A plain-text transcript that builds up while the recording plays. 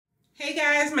Hey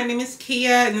guys, my name is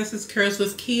Kia and this is Curls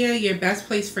with Kia, your best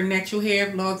place for natural hair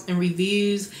vlogs and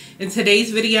reviews. In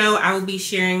today's video, I will be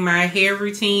sharing my hair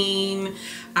routine.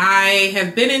 I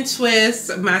have been in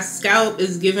twists. My scalp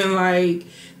is giving like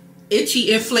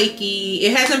itchy and flaky.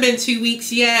 It hasn't been 2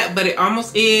 weeks yet, but it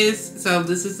almost is. So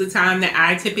this is the time that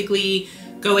I typically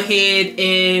go ahead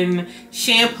and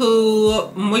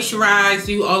shampoo, moisturize,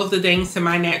 do all of the things to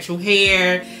my natural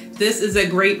hair. This is a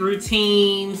great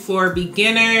routine for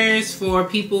beginners, for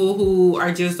people who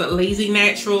are just lazy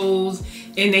naturals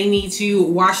and they need to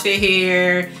wash their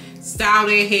hair, style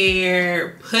their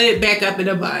hair, put it back up in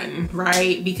a bun,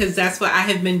 right? Because that's what I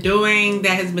have been doing.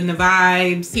 That has been the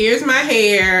vibes. Here's my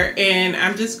hair and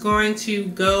I'm just going to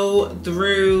go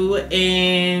through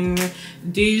and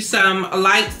do some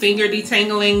light finger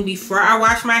detangling before I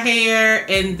wash my hair,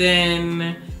 and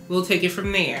then we'll take it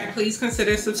from there. Please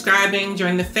consider subscribing,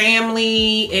 join the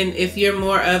family, and if you're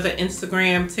more of an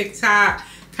Instagram, TikTok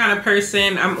kind of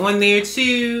person, I'm on there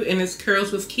too, and it's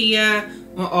Curls with Kia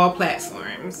on all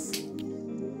platforms.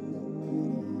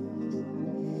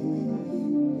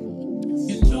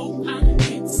 You know I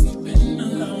hate sleeping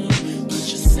alone, but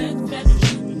you said that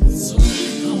you would soon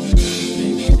home.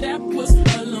 Baby, that was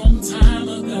a long time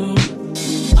ago.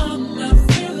 I'm not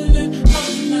feeling it,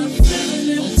 I'm not feeling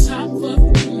it. On top of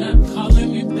you not calling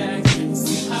me back,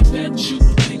 see, I bet you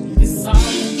think it's all on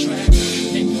track,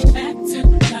 and you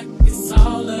acting like it's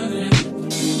all of that.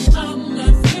 I'm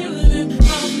not feeling it,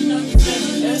 I'm not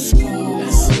feeling it. Let's go,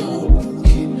 let's go.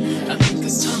 I think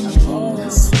it's time to go.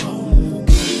 Let's go.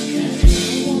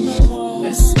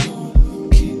 Let's go.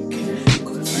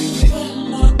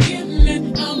 I'm not getting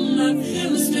it, I'm not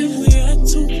feeling it. We at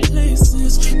two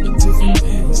places, but different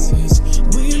paces.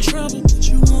 We in trouble, but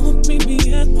you won't meet me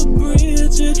at the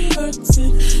bridge. It hurts,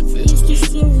 it feels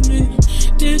disturbing.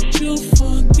 Did you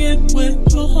forget where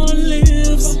your heart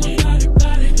lives? Oh my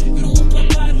body, you don't want my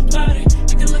body.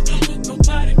 I can let come with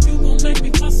nobody. You gon' make me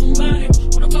call somebody.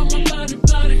 What about my body?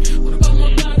 What about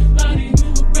my body? You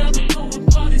would rather go and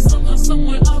party somehow,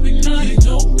 somewhere I'll be naughty.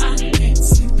 No, I ain't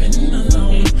sleeping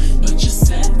alone, but you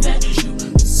said that you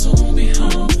would soon be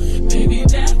home. Baby,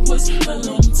 that was a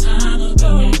long time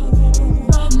ago.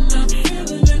 I'm not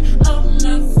feeling it, I'm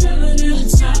not feeling it. On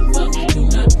top of you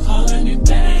not calling me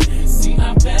back, see,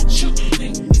 I bet you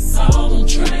think it's all on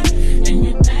track, and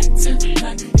you're acting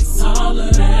like it's all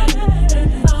of that.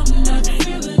 I'm not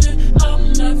feeling it, I'm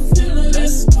not feeling it.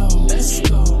 Let's go, let's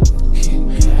go.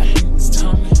 It's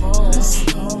time to go. Let's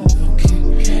go.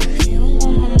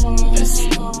 Let's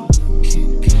go.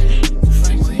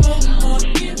 Frankly,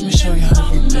 let me show you how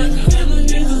to get better.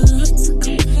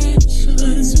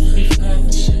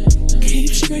 Keep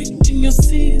straight and you'll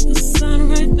see the sign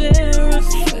right there.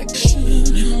 Reflection in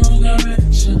the wrong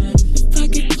direction. If I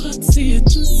get klutzy, it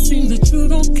just seems that you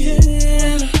don't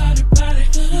care.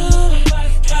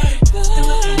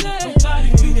 Body.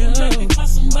 You can let me call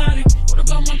somebody. What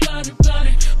about my body?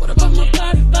 What about my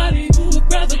body? You would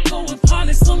rather go and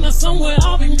party somewhere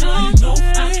I'll be naughty. You know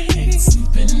I ain't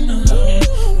sleeping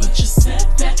alone, but you said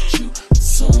that you would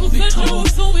soon be home.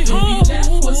 Baby, that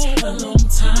was a long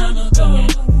time ago.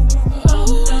 I'm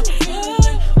not feeling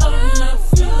it. On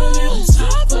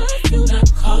top of you not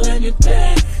calling it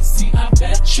back, see, I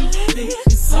bet you think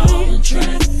it's all on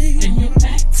track, and you're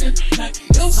acting like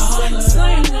it's all of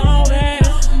that.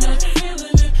 I'm not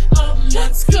feeling it, I'm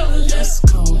not feeling it. Let's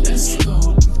go, let's go.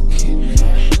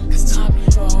 It's time to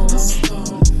go. Let's go.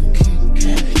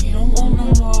 You don't want no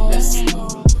more. Let's go.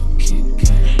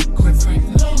 Quit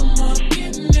breaking. I'm not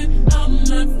getting it, I'm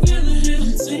not feeling it.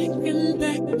 I'm taking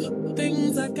back the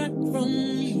things I got from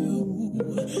you,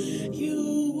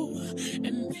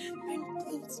 and that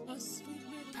includes my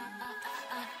sweet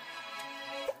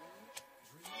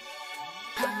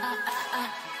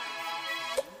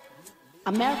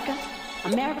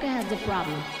America has a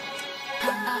problem.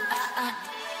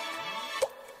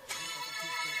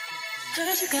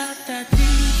 Cause you got that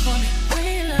deep for me,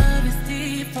 real love is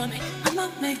deep for me. I'ma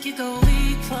make you go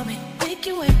weak for me, make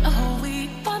you wait a whole week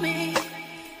for me.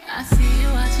 I see you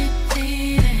watching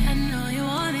TV, I know you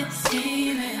want it,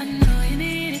 steaming. I know you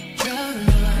need it, drug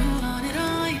love. You want it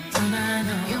all, you don't, I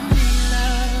know. You need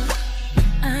love,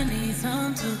 I need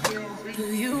some too. Do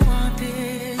you want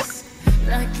this,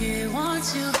 like it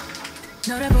wants you?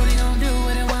 No, that booty don't do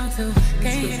what it wants to.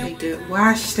 This was a good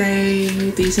wash day.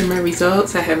 These are my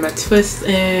results. I have my twist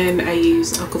in. I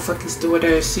used Uncle Fucky's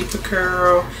Daughter Super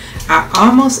Curl. I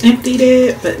almost emptied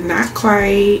it, but not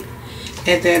quite.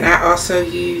 And then I also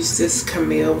used this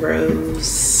Camille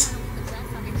Rose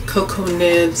Cocoa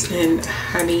Nibs and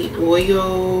Honey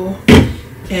Oil.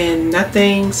 And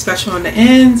nothing special on the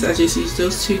ends. I just used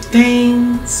those two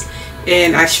things.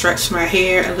 and I stretched my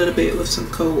hair a little bit with some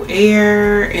cold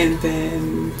air, and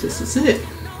then this is it.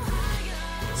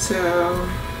 So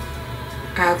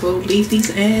I will leave these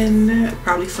in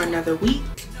probably for another week.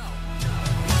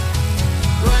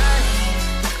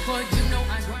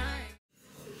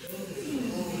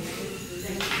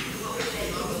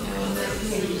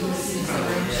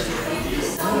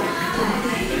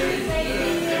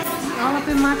 All up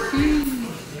in my feet.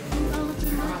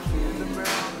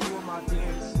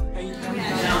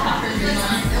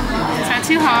 Is that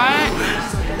too hot?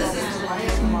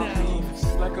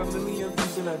 Like a million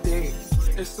views in a day.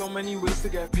 There's so many ways to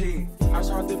get paid. I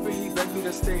tried to pay, he begged me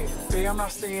to stay. Babe, I'm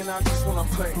not staying, I just wanna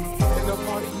play. In the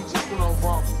party, he just wanna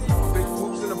romp. Big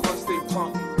boobs in the bus, they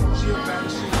plump. She a baddie,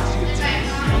 she a 10.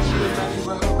 She a baddie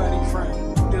with her baddie friend.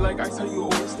 They like I tell you,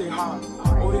 always stay hot.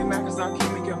 Oh, they mad cause I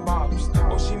keep making bobs.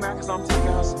 Oh, she mad cause I'm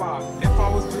taking her spot. If I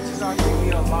was bitches, I'd give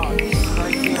me a lot.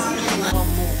 Like damn, she in her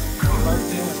move. Like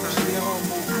damn, she in her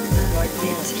move. Like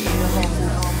damn, she in her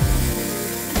move.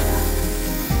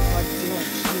 Like damn,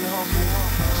 she in her move.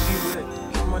 She lit,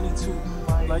 get money too.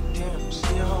 Like damn, she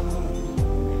in her move.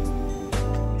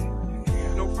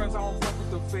 No friends, I don't fuck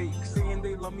with the fake. Saying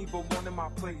they love me but one in my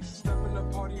place. Step in the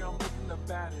party, I'm looking the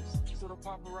baddest. So the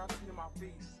paparazzi in my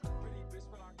face.